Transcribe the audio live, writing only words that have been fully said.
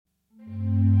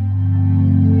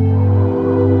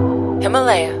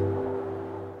Himalaya.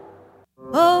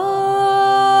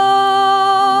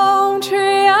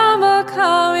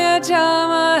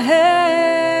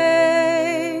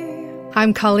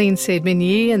 I'm Colleen and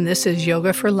Yee, and this is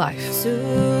Yoga for Life.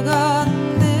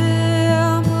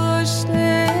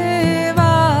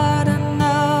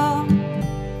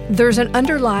 There's an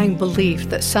underlying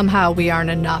belief that somehow we aren't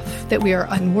enough, that we are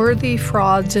unworthy,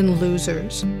 frauds, and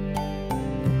losers.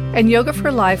 In Yoga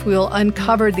for Life, we will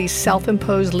uncover these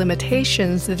self-imposed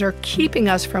limitations that are keeping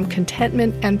us from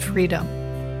contentment and freedom.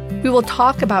 We will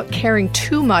talk about caring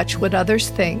too much what others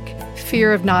think,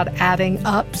 fear of not adding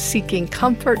up, seeking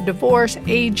comfort, divorce,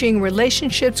 aging,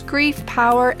 relationships, grief,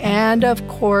 power, and, of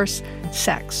course,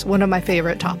 sex, one of my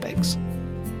favorite topics.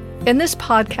 In this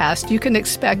podcast, you can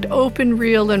expect open,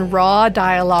 real, and raw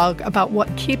dialogue about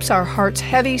what keeps our hearts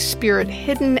heavy, spirit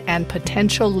hidden, and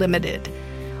potential limited.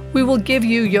 We will give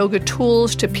you yoga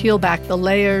tools to peel back the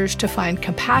layers, to find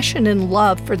compassion and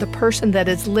love for the person that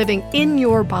is living in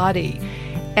your body,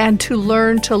 and to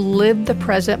learn to live the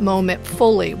present moment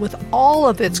fully with all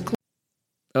of its...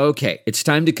 Okay, it's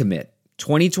time to commit.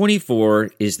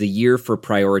 2024 is the year for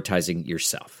prioritizing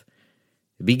yourself.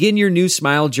 Begin your new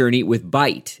smile journey with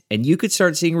Bite, and you could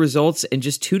start seeing results in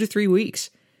just 2 to 3 weeks.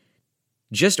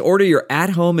 Just order your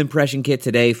at-home impression kit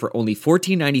today for only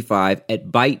 $14.95 at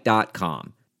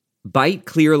Byte.com. Bite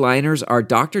clear liners are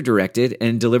doctor-directed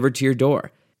and delivered to your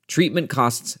door. Treatment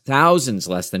costs thousands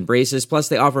less than braces, plus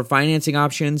they offer financing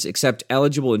options, accept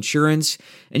eligible insurance,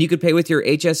 and you could pay with your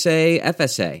HSA,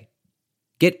 FSA.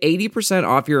 Get 80%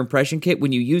 off your impression kit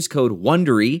when you use code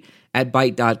WONDERY at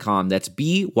Byte.com. That's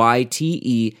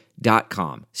BYTE.com.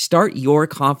 Start your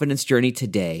confidence journey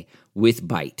today with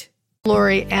Byte.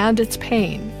 Glory and its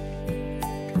pain.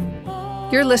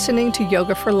 You're listening to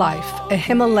Yoga for Life, a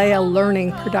Himalaya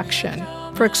learning production.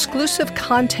 For exclusive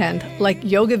content like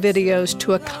yoga videos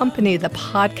to accompany the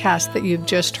podcast that you've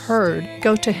just heard,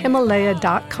 go to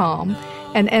Himalaya.com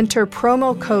and enter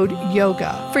promo code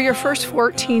YOGA for your first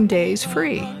 14 days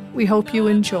free. We hope you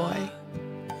enjoy.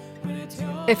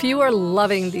 If you are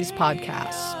loving these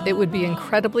podcasts, it would be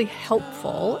incredibly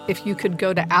helpful if you could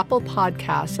go to Apple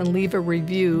Podcasts and leave a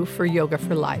review for Yoga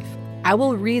for Life. I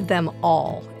will read them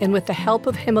all, and with the help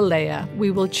of Himalaya, we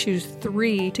will choose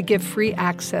 3 to give free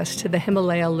access to the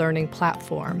Himalaya Learning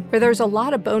Platform, where there's a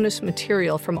lot of bonus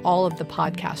material from all of the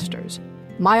podcasters.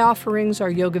 My offerings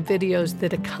are yoga videos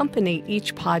that accompany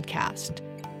each podcast.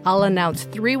 I'll announce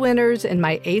 3 winners in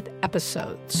my 8th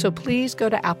episode, so please go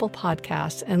to Apple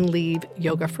Podcasts and leave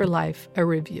Yoga for Life a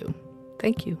review.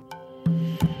 Thank you.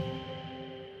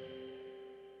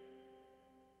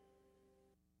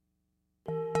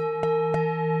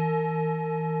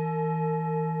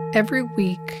 Every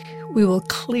week, we will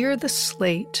clear the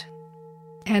slate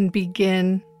and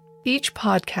begin each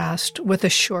podcast with a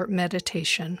short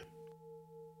meditation.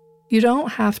 You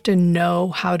don't have to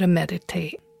know how to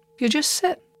meditate. You just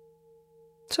sit.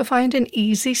 So find an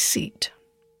easy seat.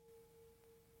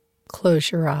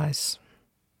 Close your eyes.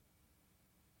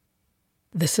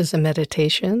 This is a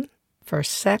meditation for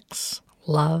sex,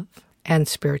 love, and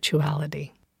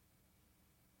spirituality.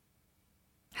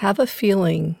 Have a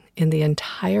feeling in the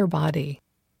entire body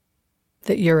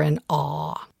that you're in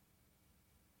awe,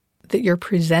 that you're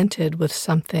presented with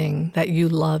something that you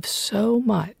love so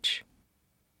much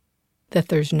that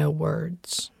there's no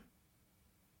words.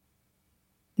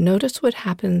 Notice what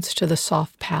happens to the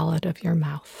soft palate of your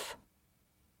mouth.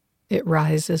 It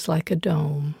rises like a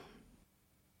dome.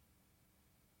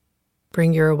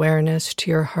 Bring your awareness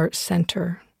to your heart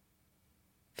center.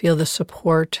 Feel the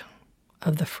support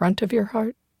of the front of your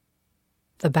heart,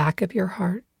 the back of your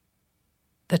heart,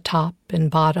 the top and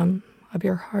bottom of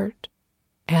your heart,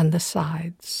 and the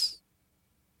sides,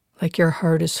 like your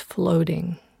heart is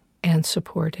floating and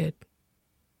supported.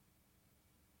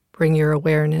 Bring your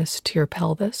awareness to your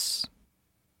pelvis,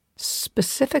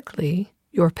 specifically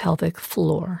your pelvic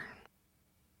floor.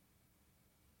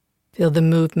 Feel the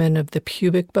movement of the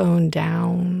pubic bone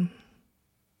down,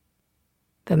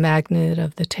 the magnet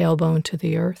of the tailbone to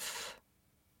the earth,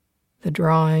 the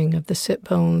drawing of the sit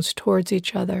bones towards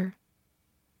each other,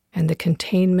 and the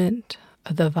containment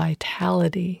of the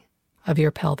vitality of your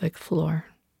pelvic floor.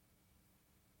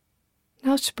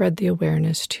 Now spread the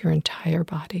awareness to your entire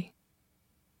body.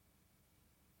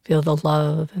 Feel the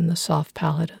love and the soft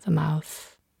palate of the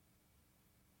mouth.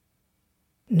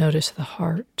 Notice the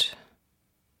heart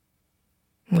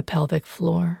and the pelvic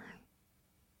floor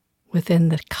within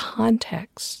the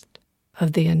context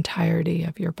of the entirety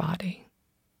of your body.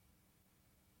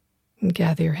 And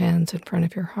gather your hands in front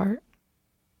of your heart,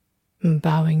 and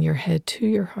bowing your head to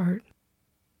your heart.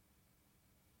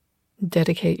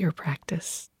 Dedicate your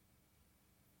practice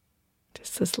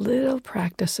Just this little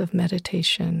practice of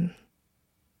meditation.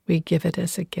 We give it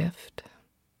as a gift.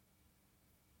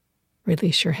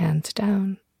 Release your hands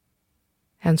down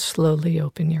and slowly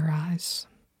open your eyes.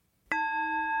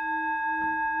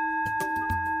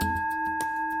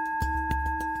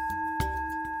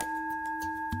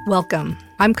 Welcome.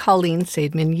 I'm Colleen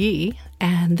and Yee,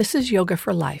 and this is Yoga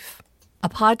for Life, a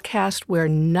podcast where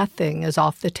nothing is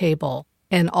off the table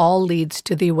and all leads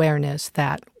to the awareness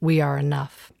that we are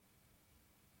enough.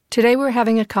 Today we're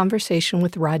having a conversation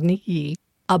with Rodney Yee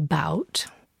about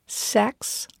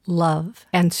sex, love,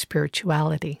 and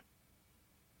spirituality.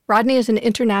 Rodney is an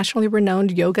internationally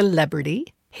renowned yoga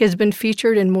celebrity. He has been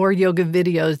featured in more yoga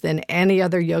videos than any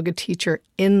other yoga teacher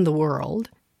in the world.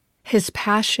 His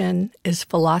passion is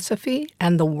philosophy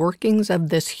and the workings of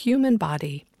this human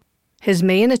body. His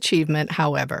main achievement,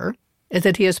 however, is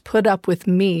that he has put up with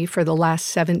me for the last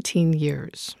 17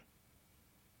 years.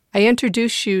 I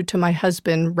introduce you to my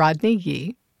husband, Rodney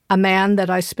Yee, a man that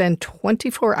I spend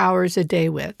 24 hours a day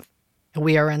with.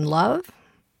 We are in love,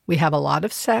 we have a lot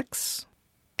of sex,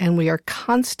 and we are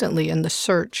constantly in the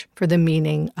search for the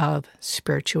meaning of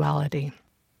spirituality.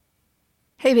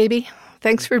 Hey, baby.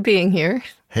 Thanks for being here.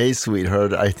 Hey,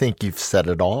 sweetheart. I think you've said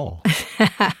it all.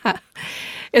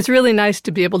 It's really nice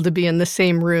to be able to be in the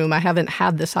same room. I haven't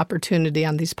had this opportunity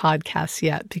on these podcasts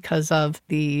yet because of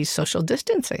the social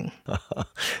distancing.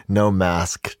 No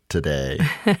mask today.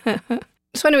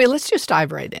 So anyway, let's just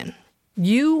dive right in.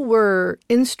 You were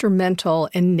instrumental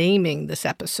in naming this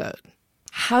episode.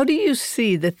 How do you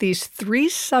see that these three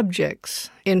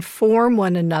subjects inform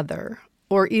one another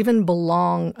or even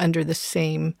belong under the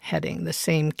same heading, the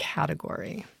same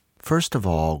category? First of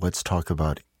all, let's talk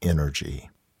about energy.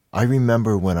 I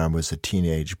remember when I was a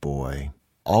teenage boy,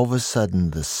 all of a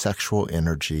sudden the sexual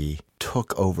energy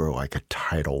took over like a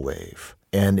tidal wave,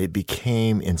 and it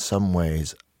became, in some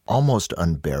ways, almost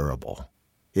unbearable.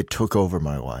 It took over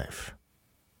my life.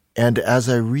 And as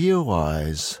I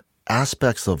realize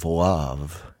aspects of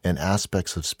love and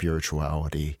aspects of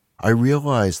spirituality, I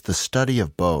realized the study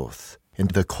of both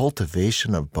and the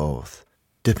cultivation of both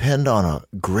depend on a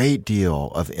great deal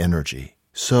of energy.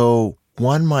 So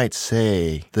one might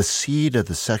say the seed of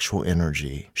the sexual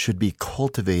energy should be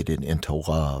cultivated into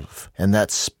love, and that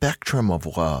spectrum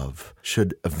of love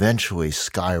should eventually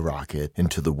skyrocket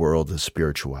into the world of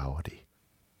spirituality.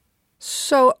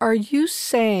 So are you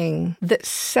saying that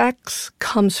sex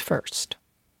comes first?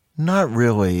 Not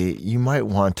really. You might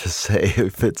want to say,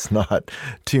 if it's not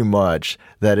too much,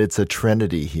 that it's a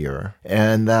trinity here,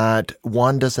 and that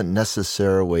one doesn't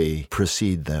necessarily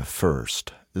precede the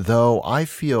first. Though I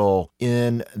feel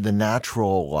in the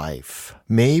natural life,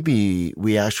 maybe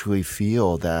we actually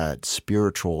feel that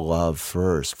spiritual love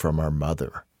first from our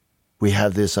mother. We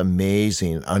have this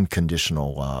amazing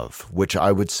unconditional love, which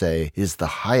I would say is the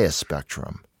highest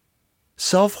spectrum.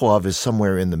 Self-love is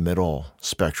somewhere in the middle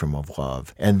spectrum of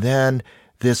love. And then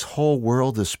this whole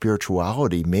world of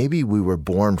spirituality, maybe we were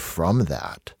born from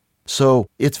that. So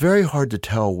it's very hard to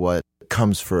tell what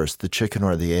comes first, the chicken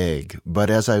or the egg. But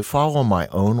as I follow my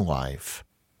own life,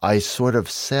 I sort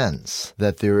of sense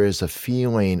that there is a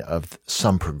feeling of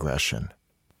some progression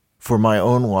for my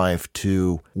own life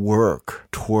to work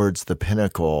towards the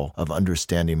pinnacle of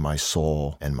understanding my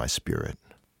soul and my spirit.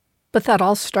 But that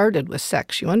all started with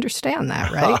sex. You understand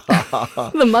that, right?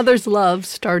 The mother's love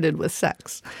started with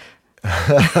sex.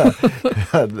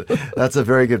 That's a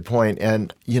very good point.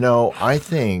 And, I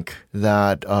think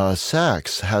that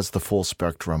sex has the full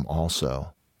spectrum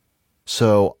also.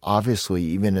 So obviously,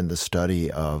 even in the study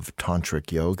of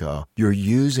tantric yoga, you're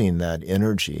using that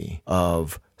energy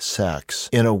of sex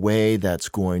in a way that's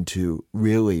going to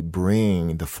really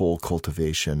bring the full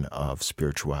cultivation of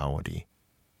spirituality.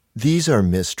 These are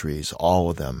mysteries, all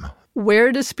of them.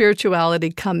 Where does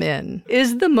spirituality come in?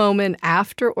 Is the moment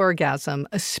after orgasm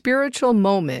a spiritual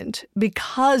moment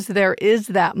because there is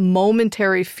that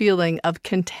momentary feeling of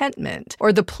contentment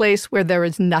or the place where there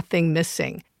is nothing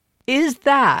missing? Is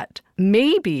that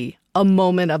maybe a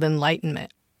moment of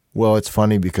enlightenment? Well, it's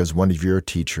funny because one of your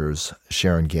teachers,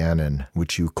 Sharon Gannon,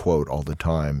 which you quote all the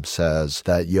time, says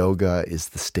that yoga is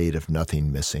the state of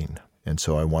nothing missing. And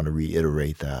so I want to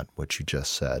reiterate what you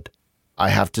just said. I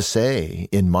have to say,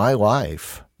 in my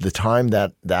life, the time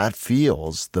that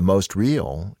feels the most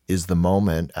real is the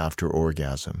moment after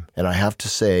orgasm. And I have to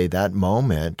say that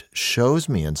moment shows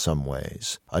me in some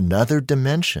ways another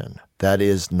dimension that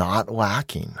is not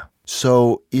lacking.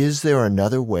 So is there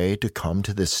another way to come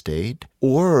to this state?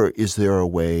 Or is there a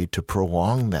way to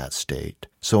prolong that state?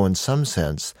 So in some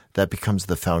sense, that becomes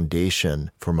the foundation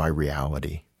for my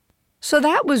reality. So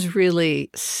that was really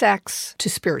sex to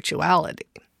spirituality.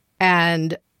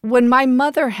 And When my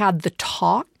mother had the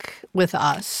talk with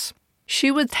us, she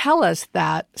would tell us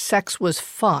that sex was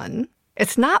fun.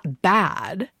 It's not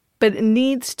bad, but it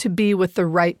needs to be with the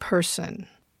right person.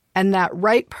 And that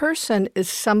right person is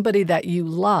somebody that you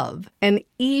love, and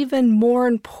even more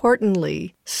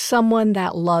importantly, someone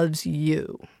that loves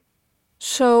you.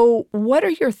 So, what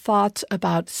are your thoughts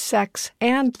about sex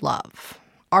and love?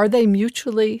 Are they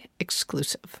mutually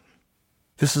exclusive?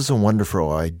 This is a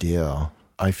wonderful idea.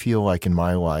 I feel like in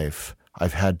my life,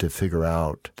 I've had to figure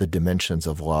out the dimensions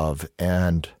of love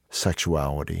and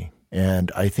sexuality.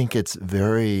 And I think it's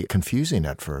very confusing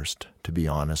at first, to be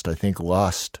honest. I think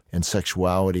lust and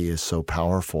sexuality is so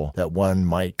powerful that one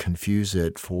might confuse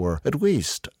it for at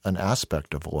least an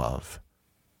aspect of love.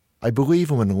 I believe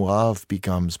when love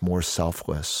becomes more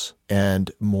selfless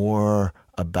and more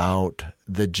about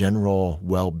the general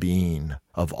well-being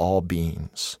of all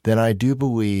beings, then I do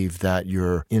believe that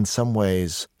you're in some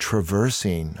ways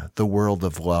traversing the world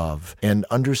of love and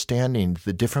understanding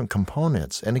the different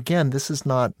components. And again, this is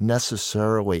not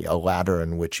necessarily a ladder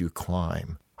in which you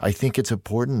climb. I think it's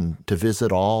important to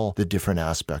visit all the different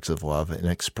aspects of love and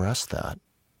express that.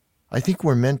 I think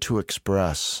we're meant to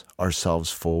express ourselves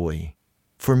fully.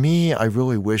 For me, I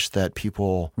really wish that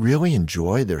people really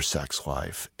enjoy their sex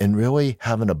life and really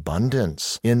have an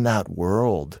abundance in that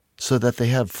world so that they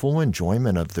have full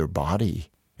enjoyment of their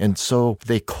body. And so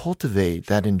they cultivate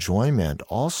that enjoyment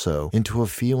also into a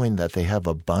feeling that they have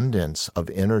abundance of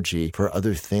energy for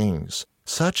other things,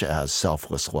 such as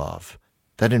selfless love.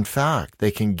 That in fact, they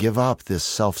can give up this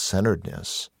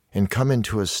self-centeredness and come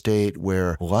into a state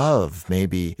where love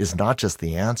maybe is not just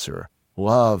the answer.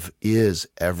 Love is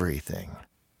everything.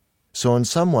 So in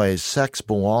some ways, sex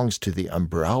belongs to the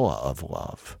umbrella of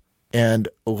love. And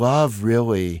love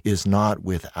really is not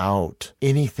without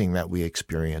anything that we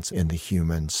experience in the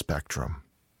human spectrum.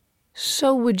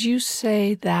 So would you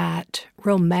say that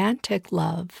romantic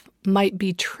love might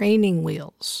be training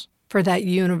wheels for that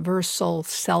universal,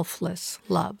 selfless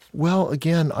love? Well,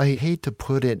 again, I hate to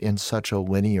put it in such a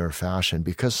linear fashion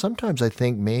because sometimes I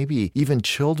think maybe even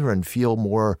children feel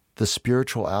more the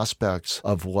spiritual aspects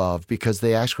of love because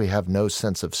they actually have no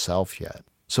sense of self yet.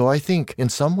 So I think in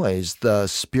some ways the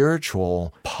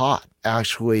spiritual pot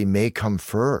actually may come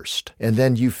first, and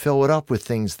then you fill it up with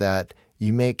things that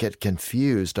you may get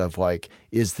confused of like,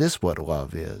 is this what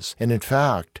love is? And in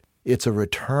fact, it's a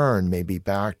return maybe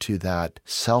back to that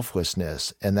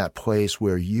selflessness and that place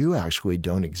where you actually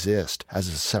don't exist as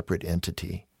a separate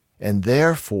entity. And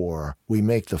therefore, we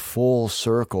make the full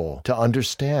circle to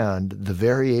understand the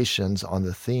variations on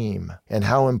the theme and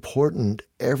how important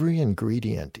every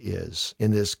ingredient is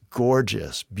in this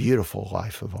gorgeous, beautiful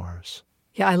life of ours.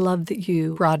 Yeah, I love that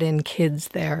you brought in kids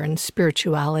there and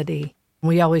spirituality.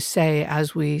 We always say,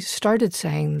 as we started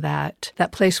saying, that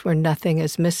place where nothing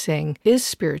is missing is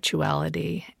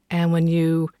spirituality. And when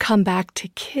you come back to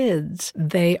kids,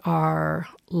 they are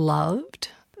loved.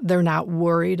 They're not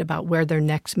worried about where their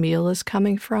next meal is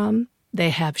coming from. They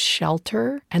have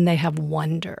shelter and they have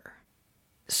wonder.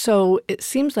 So it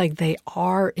seems like they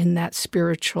are in that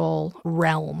spiritual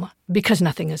realm because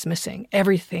nothing is missing.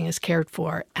 Everything is cared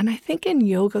for. And I think in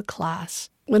yoga class,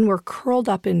 when we're curled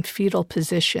up in fetal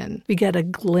position, we get a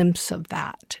glimpse of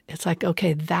that. It's like,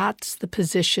 okay, that's the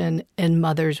position in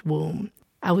mother's womb.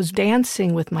 I was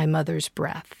dancing with my mother's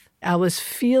breath. I was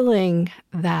feeling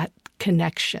that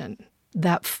connection,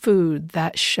 that food,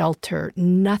 that shelter.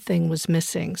 Nothing was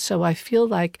missing. So I feel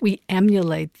like we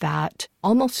emulate that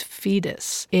almost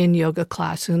fetus in yoga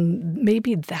class. And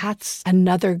maybe that's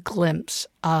another glimpse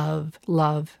of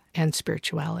love and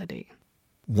spirituality.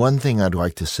 One thing I'd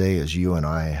like to say is you and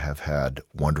I have had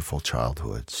wonderful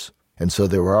childhoods. And so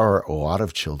there are a lot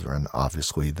of children,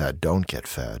 obviously, that don't get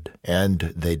fed.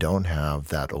 And they don't have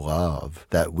that love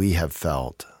that we have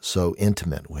felt so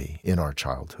intimately in our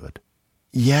childhood.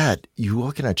 Yet, you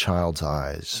look in a child's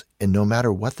eyes, and no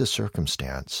matter what the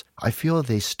circumstance, I feel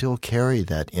they still carry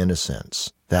that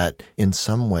innocence, that in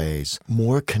some ways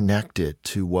more connected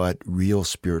to what real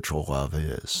spiritual love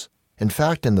is. In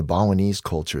fact, in the Balinese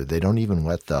culture, they don't even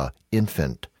let the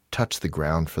infant touch the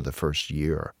ground for the first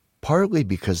year, partly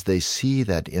because they see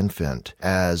that infant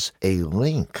as a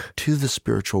link to the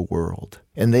spiritual world.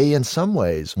 And they, in some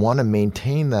ways, want to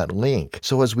maintain that link.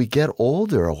 So as we get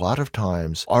older, a lot of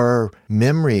times, our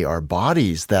memory, our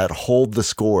bodies that hold the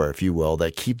score, if you will,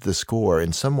 that keep the score,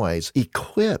 in some ways,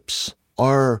 eclipse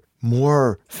our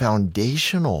more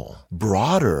foundational,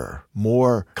 broader,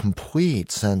 more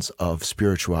complete sense of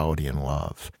spirituality and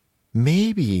love.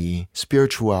 Maybe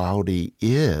spirituality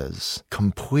is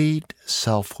complete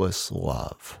selfless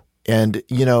love. And,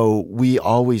 we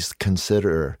always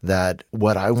consider that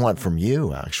what I want from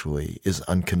you actually is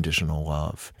unconditional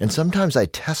love. And sometimes I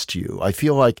test you. I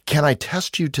feel like, can I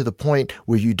test you to the point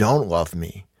where you don't love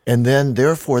me? And then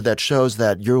therefore that shows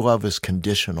that your love is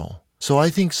conditional. So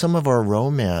I think some of our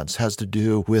romance has to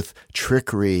do with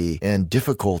trickery and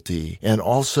difficulty and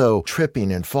also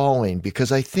tripping and falling,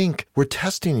 because I think we're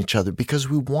testing each other because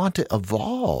we want to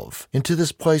evolve into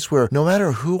this place where no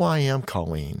matter who I am,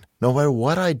 Colleen, no matter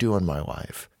what I do in my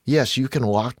life, yes, you can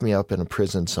lock me up in a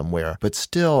prison somewhere, but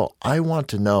still I want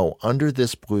to know under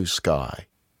this blue sky,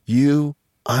 you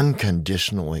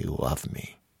unconditionally love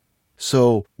me.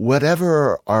 So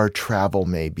whatever our travel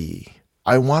may be,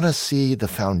 I want to see the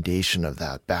foundation of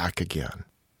that back again.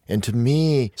 And to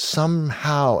me,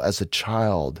 somehow as a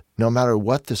child, no matter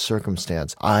what the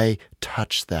circumstance, I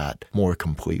touch that more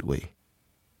completely.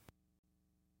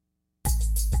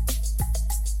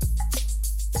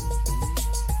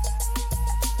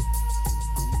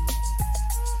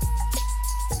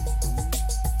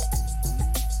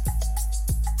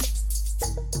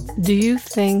 Do you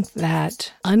think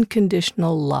that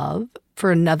unconditional love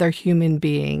for another human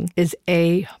being is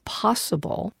A,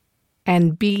 possible,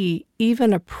 and B,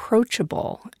 even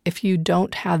approachable if you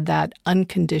don't have that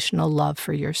unconditional love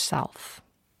for yourself?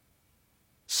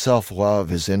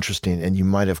 Self-love is interesting, and you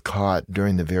might have caught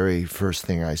during the very first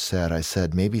thing I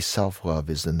said maybe self-love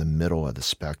is in the middle of the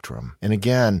spectrum. And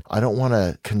again, I don't want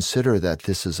to consider that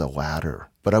this is a ladder,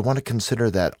 but I want to consider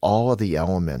that all of the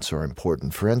elements are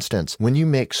important. For instance, when you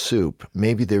make soup,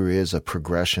 maybe there is a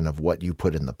progression of what you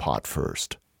put in the pot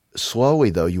first.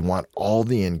 Slowly, though, you want all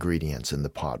the ingredients in the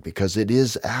pot because it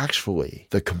is actually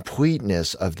the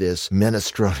completeness of this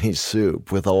minestrone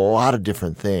soup with a lot of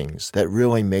different things that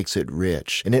really makes it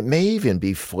rich. And it may even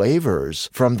be flavors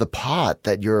from the pot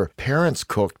that your parents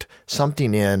cooked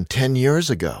something in 10 years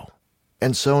ago.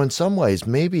 And so in some ways,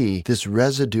 maybe this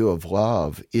residue of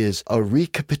love is a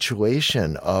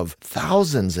recapitulation of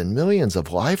thousands and millions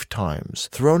of lifetimes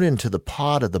thrown into the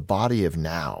pot of the body of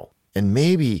now. And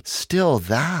maybe still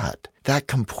that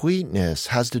completeness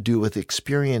has to do with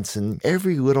experiencing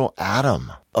every little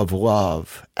atom of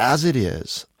love as it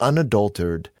is,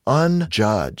 unadulterated,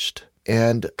 unjudged,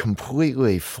 and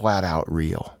completely flat out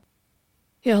real.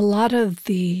 Yeah, a lot of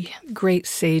the great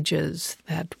sages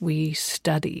that we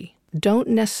study don't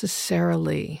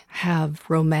necessarily have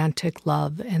romantic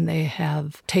love, and they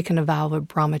have taken a vow of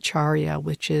brahmacharya,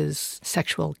 which is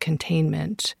sexual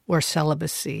containment or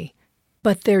celibacy.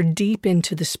 But they're deep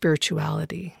into the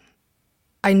spirituality.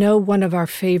 I know one of our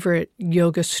favorite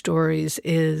yoga stories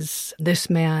is this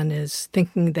man is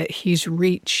thinking that he's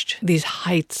reached these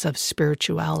heights of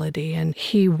spirituality, and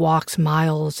he walks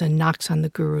miles and knocks on the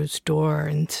guru's door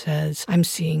and says, I'm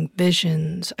seeing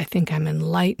visions. I think I'm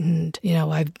enlightened.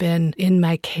 I've been in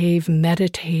my cave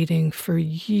meditating for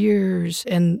years.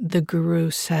 And the guru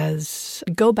says,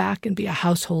 go back and be a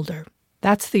householder.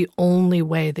 That's the only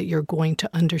way that you're going to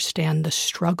understand the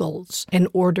struggles in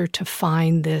order to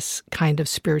find this kind of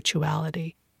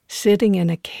spirituality. Sitting in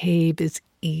a cave is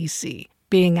easy.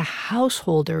 Being a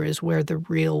householder is where the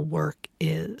real work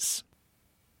is.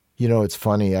 It's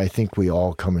funny. I think we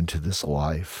all come into this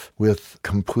life with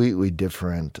completely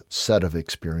different set of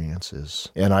experiences.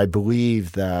 And I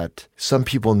believe that some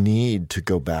people need to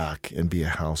go back and be a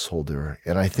householder.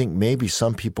 And I think maybe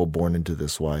some people born into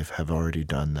this life have already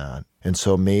done that. And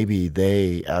so maybe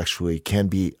they actually can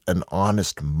be an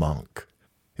honest monk.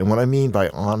 And what I mean by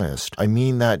honest, I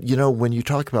mean that, when you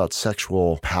talk about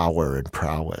sexual power and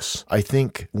prowess, I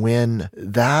think when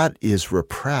that is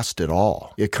repressed at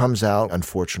all, it comes out,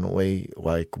 unfortunately,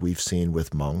 like we've seen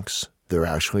with monks. They're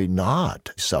actually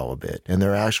not celibate, and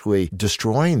they're actually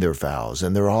destroying their vows,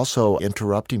 and they're also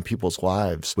interrupting people's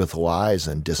lives with lies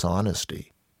and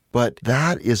dishonesty. But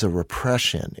that is a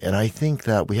repression, and I think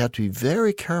that we have to be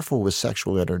very careful with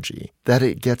sexual energy, that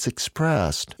it gets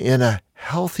expressed in a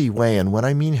healthy way. And when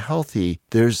I mean healthy,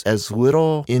 there's as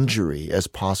little injury as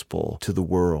possible to the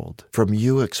world from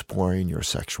you exploring your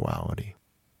sexuality.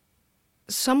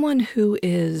 Someone who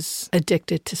is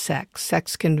addicted to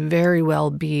sex can very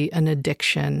well be an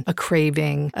addiction, a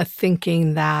craving, a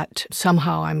thinking that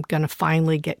somehow I'm going to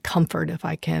finally get comfort if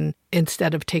I can,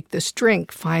 instead of take this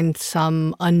drink, find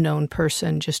some unknown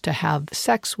person just to have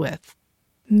sex with.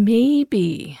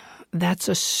 Maybe that's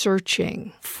a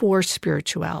searching for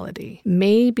spirituality.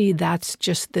 Maybe that's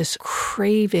just this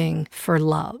craving for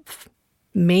love.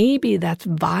 Maybe that's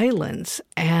violence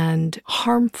and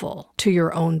harmful to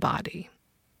your own body.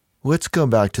 Let's go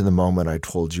back to the moment I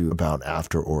told you about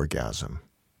after orgasm.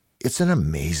 It's an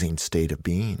amazing state of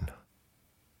being.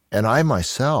 And I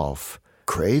myself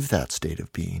crave that state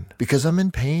of being because I'm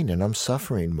in pain and I'm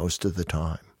suffering most of the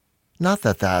time. Not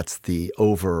that that's the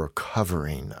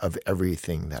over-covering of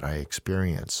everything that I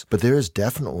experience, but there is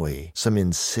definitely some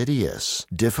insidious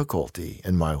difficulty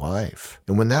in my life.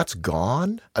 And when that's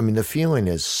gone, the feeling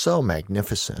is so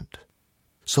magnificent.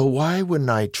 So why wouldn't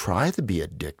I try to be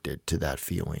addicted to that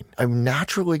feeling? I'm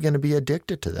naturally going to be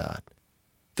addicted to that.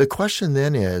 The question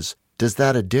then is, does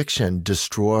that addiction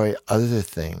destroy other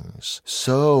things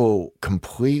so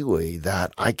completely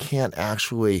that I can't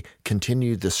actually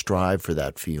continue to strive for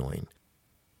that feeling?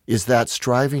 Is that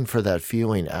striving for that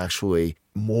feeling actually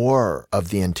more of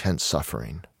the intense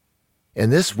suffering?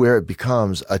 And this is where it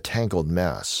becomes a tangled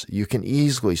mess. You can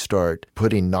easily start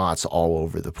putting knots all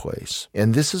over the place.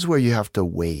 And this is where you have to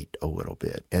wait a little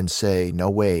bit and say,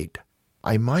 no, wait,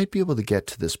 I might be able to get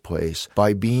to this place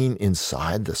by being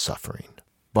inside the suffering,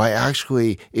 by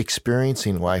actually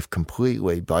experiencing life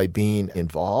completely, by being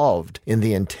involved in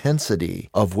the intensity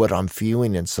of what I'm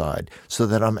feeling inside, so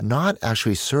that I'm not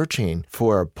actually searching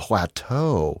for a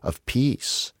plateau of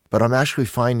peace, but I'm actually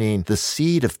finding the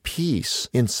seed of peace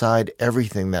inside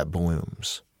everything that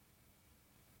blooms.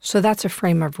 So that's a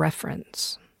frame of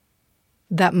reference.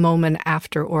 That moment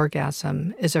after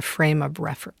orgasm is a frame of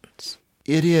reference.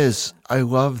 It is. I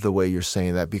love the way you're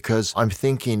saying that because I'm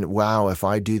thinking, wow, if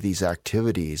I do these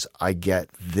activities, I get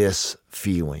this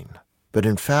feeling. But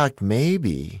in fact,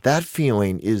 maybe that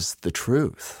feeling is the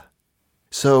truth.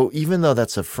 So even though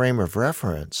that's a frame of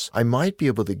reference, I might be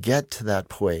able to get to that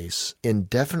place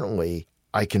indefinitely.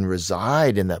 I can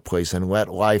reside in that place and let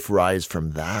life rise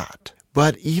from that.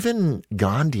 But even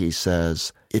Gandhi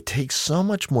says it takes so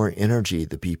much more energy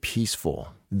to be peaceful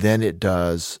than it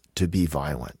does to be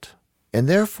violent. And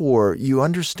therefore, you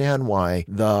understand why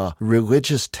the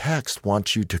religious text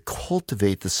wants you to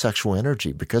cultivate the sexual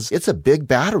energy, because it's a big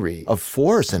battery of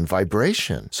force and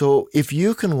vibration. So if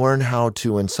you can learn how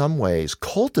to, in some ways,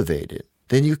 cultivate it,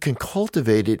 then you can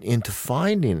cultivate it into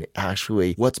finding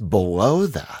actually what's below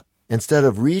that. Instead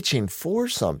of reaching for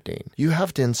something, you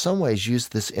have to in some ways use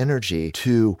this energy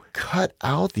to cut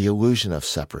out the illusion of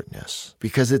separateness,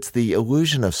 because it's the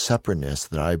illusion of separateness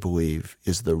that I believe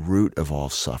is the root of all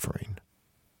suffering.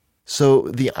 So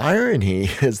the irony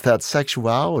is that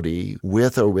sexuality,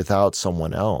 with or without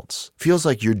someone else, feels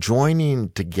like you're joining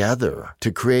together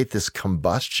to create this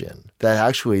combustion that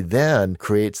actually then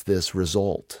creates this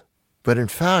result. But in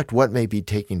fact, what may be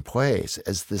taking place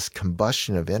as this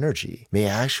combustion of energy may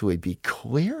actually be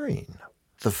clearing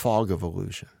the fog of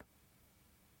illusion.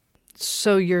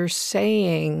 So you're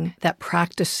saying that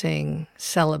practicing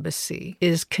celibacy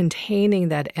is containing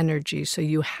that energy, so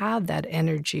you have that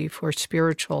energy for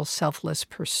spiritual selfless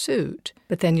pursuit.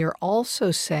 But then you're also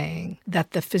saying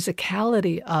that the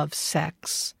physicality of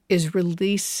sex is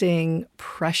releasing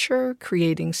pressure,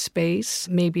 creating space,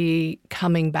 maybe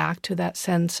coming back to that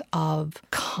sense of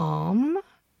calm,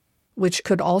 which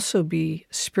could also be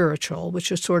spiritual,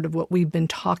 which is sort of what we've been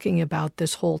talking about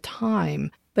this whole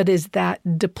time. But is that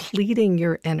depleting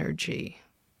your energy?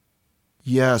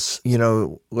 Yes.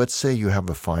 Let's say you have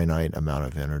a finite amount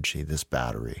of energy, this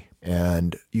battery,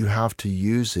 and you have to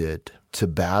use it to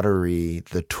battery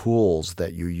the tools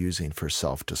that you're using for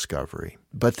self-discovery.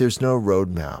 But there's no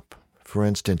roadmap. For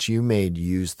instance, you may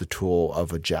use the tool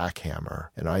of a jackhammer,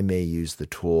 and I may use the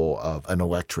tool of an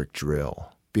electric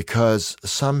drill, because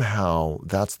somehow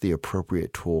that's the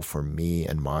appropriate tool for me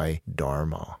and my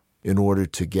dharma in order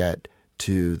to get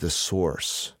to the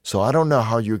source. So I don't know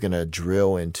how you're going to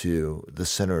drill into the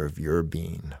center of your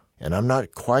being. And I'm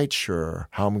not quite sure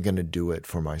how I'm going to do it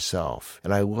for myself.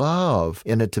 And I love,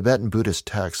 in a Tibetan Buddhist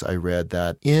text, I read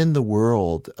that in the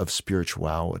world of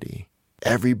spirituality,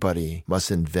 everybody must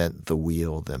invent the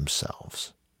wheel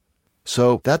themselves.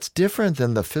 So that's different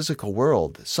than the physical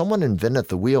world. Someone invented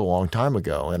the wheel a long time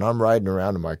ago, and I'm riding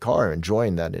around in my car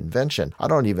enjoying that invention. I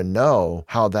don't even know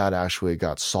how that actually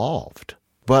got solved.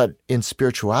 But in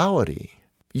spirituality,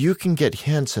 you can get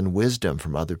hints and wisdom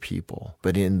from other people.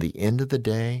 But in the end of the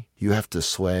day, you have to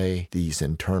slay these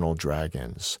internal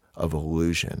dragons of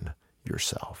illusion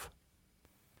yourself.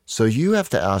 So you have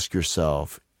to ask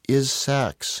yourself, is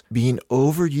sex being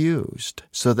overused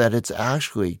so that it's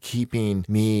actually keeping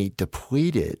me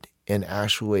depleted and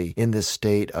actually in this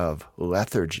state of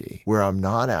lethargy where I'm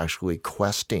not actually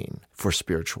questing for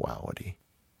spirituality?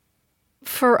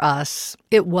 For us,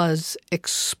 it was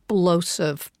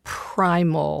explosive,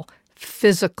 primal,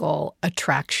 physical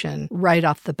attraction right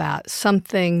off the bat,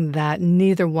 something that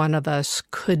neither one of us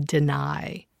could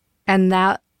deny. And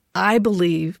that, I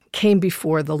believe, came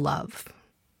before the love.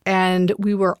 And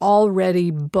we were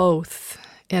already both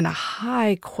in a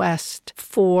high quest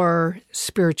for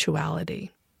spirituality.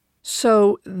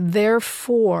 So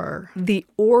therefore, the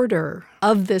order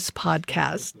of this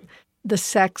podcast, the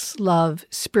sex, love,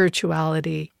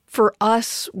 spirituality, for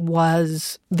us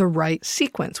was the right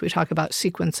sequence. We talk about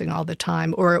sequencing all the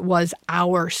time, or it was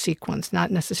our sequence,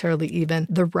 not necessarily even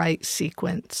the right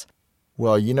sequence.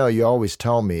 Well, you always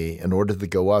tell me in order to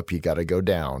go up, you got to go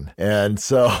down. And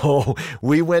so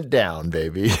we went down,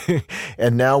 baby.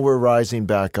 And now we're rising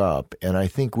back up. And I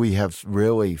think we have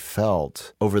really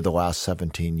felt over the last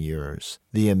 17 years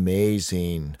the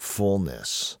amazing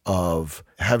fullness of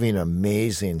having an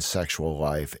amazing sexual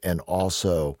life and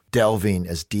also delving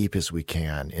as deep as we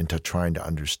can into trying to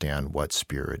understand what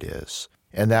spirit is.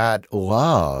 And that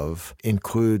love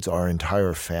includes our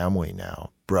entire family now.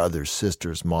 Brothers,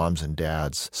 sisters, moms and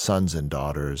dads, sons and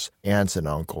daughters, aunts and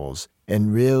uncles.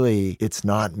 And really, it's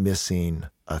not missing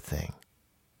a thing.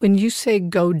 When you say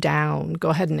go down, go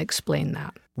ahead and explain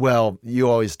that. Well, you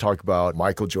always talk about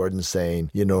Michael Jordan saying,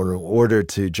 in order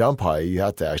to jump high, you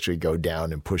have to actually go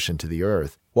down and push into the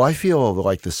earth. Well, I feel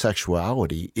like the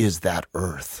sexuality is that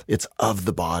earth. It's of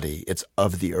the body. It's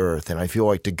of the earth. And I feel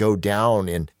like to go down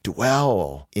and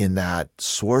dwell in that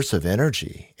source of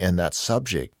energy and that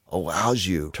subject allows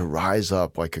you to rise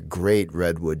up like a great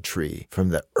redwood tree from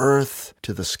the earth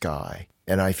to the sky.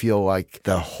 And I feel like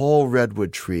the whole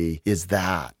redwood tree is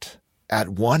that. At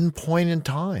one point in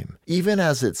time, even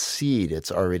as its seed,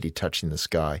 it's already touching the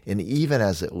sky. And even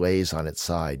as it lays on its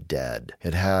side dead,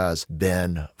 it has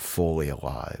been fully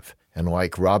alive. And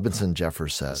like Robinson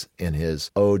Jeffers says in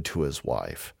his ode to his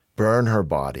wife, burn her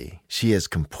body. She has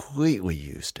completely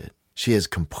used it. She has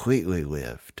completely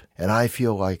lived. And I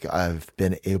feel like I've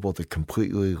been able to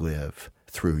completely live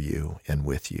through you and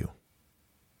with you.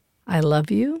 I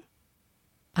love you.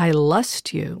 I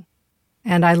lust you.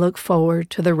 And I look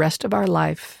forward to the rest of our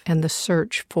life and the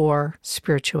search for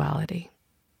spirituality.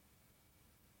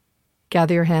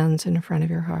 Gather your hands in front of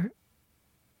your heart,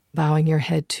 bowing your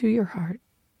head to your heart.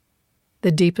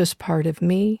 The deepest part of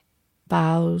me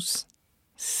bows,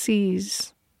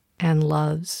 sees, and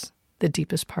loves the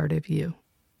deepest part of you.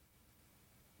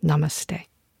 Namaste.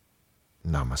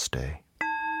 Namaste.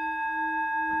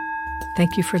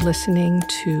 Thank you for listening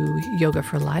to Yoga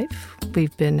for Life.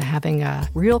 We've been having a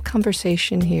real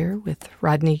conversation here with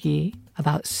Rodney Yee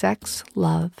about sex,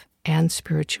 love, and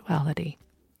spirituality.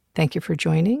 Thank you for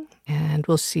joining, and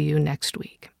we'll see you next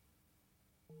week.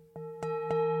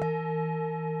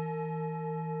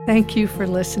 Thank you for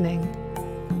listening.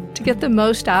 To get the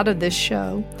most out of this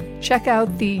show, check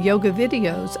out the yoga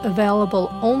videos available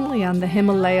only on the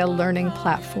Himalaya Learning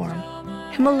platform.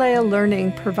 Himalaya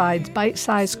Learning provides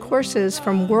bite-sized courses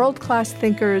from world-class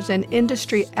thinkers and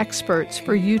industry experts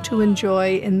for you to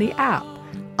enjoy in the app,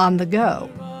 on the go.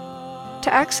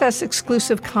 To access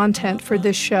exclusive content for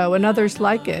this show and others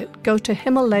like it, go to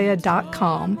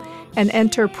Himalaya.com and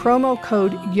enter promo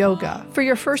code YOGA for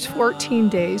your first 14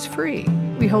 days free.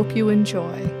 We hope you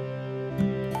enjoy.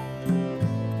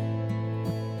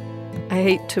 I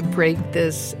hate to break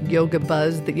this yoga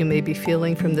buzz that you may be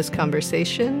feeling from this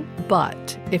conversation,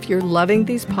 but if you're loving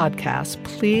these podcasts,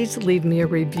 please leave me a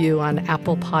review on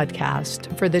Apple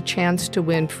Podcast for the chance to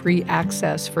win free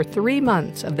access for 3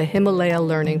 months of the Himalaya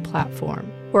Learning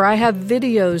platform, where I have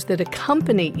videos that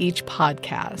accompany each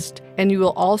podcast, and you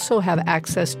will also have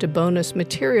access to bonus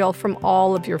material from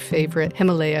all of your favorite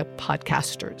Himalaya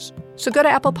podcasters. So go to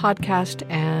Apple Podcast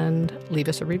and leave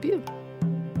us a review.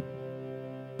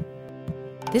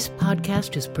 This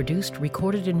podcast is produced,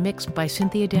 recorded, and mixed by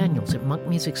Cynthia Daniels at Monk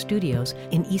Music Studios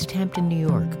in East Hampton, New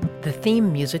York. The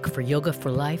theme music for Yoga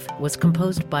for Life was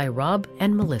composed by Rob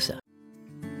and Melissa.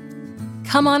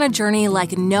 Come on a journey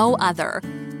like no other,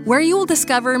 where you will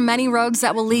discover many roads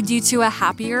that will lead you to a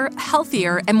happier,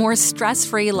 healthier, and more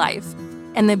stress-free life.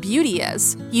 And the beauty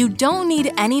is, you don't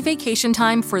need any vacation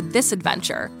time for this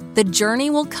adventure. The journey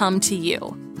will come to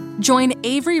you. Join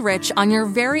Avery Rich on your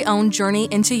very own journey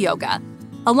into yoga.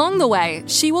 Along the way,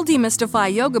 she will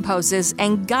demystify yoga poses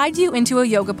and guide you into a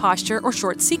yoga posture or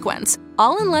short sequence,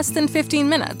 all in less than 15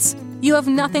 minutes. You have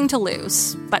nothing to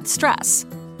lose but stress.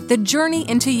 The Journey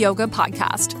into Yoga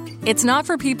podcast. It's not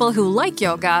for people who like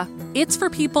yoga, it's for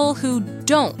people who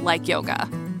don't like yoga.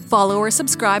 Follow or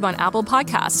subscribe on Apple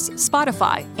Podcasts,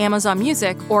 Spotify, Amazon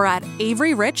Music, or at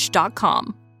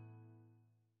averyrich.com.